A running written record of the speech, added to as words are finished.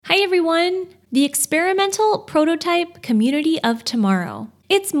Hi everyone! The Experimental Prototype Community of Tomorrow.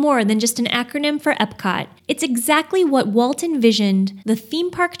 It's more than just an acronym for Epcot. It's exactly what Walt envisioned the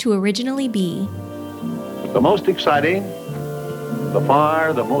theme park to originally be. The most exciting, the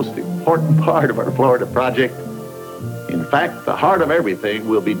most important part of our Florida project, in fact, the heart of everything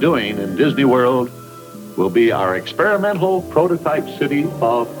we'll be doing in Disney World will be our experimental prototype city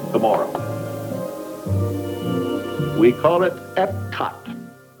of tomorrow. We call it Ep.C.O.T.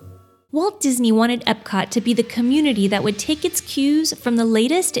 Walt Disney wanted Epcot to be the community that would take its cues from the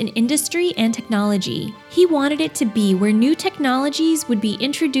latest in industry and technology. He wanted it to be where new technologies would be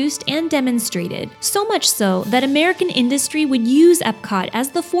introduced and demonstrated, so much so that American industry would use Epcot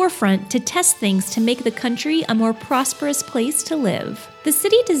as the forefront to test things to make the country a more prosperous place to live. The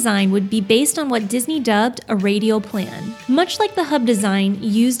city design would be based on what Disney dubbed a radial plan, much like the hub design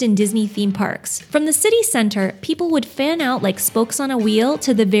used in Disney theme parks. From the city center, people would fan out like spokes on a wheel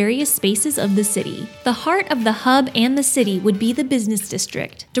to the various spaces of the city. The heart of the hub and the city would be the business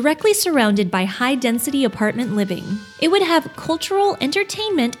district, directly surrounded by high-density apartment living. It would have cultural,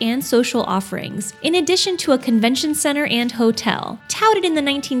 entertainment, and social offerings, in addition to a convention center and hotel, touted in the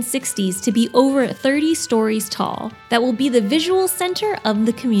 1960s to be over 30 stories tall, that will be the visual center of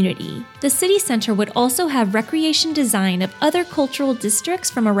the community. The city center would also have recreation design of other cultural districts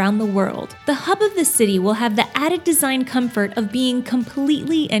from around the world. The hub of the city will have the added design comfort of being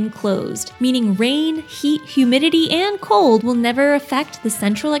completely enclosed, meaning rain, heat, humidity, and cold will never affect the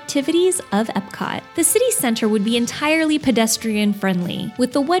central activities of Epcot. The city center would be entirely pedestrian-friendly,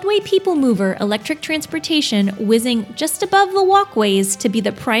 with the Wedway People Mover electric transportation whizzing just above the walkways to be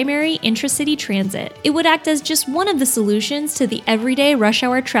the primary intracity transit. It would act as just one of the solutions to the everyday rush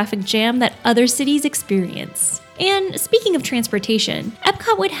hour traffic jam that other cities experience. And speaking of transportation,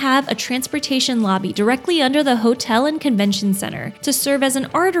 Epcot would have a transportation lobby directly under the hotel and convention center to serve as an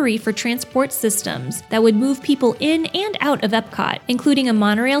artery for transport systems that would move people in and out of Epcot, including a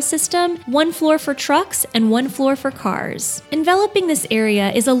monorail system, one floor for trucks, and one floor for cars. Enveloping this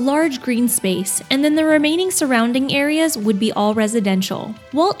area is a large green space, and then the remaining surrounding areas would be all residential.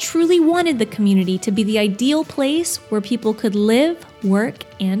 Walt truly wanted the community to be the ideal place where people could live, work,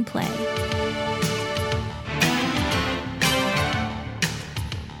 and play.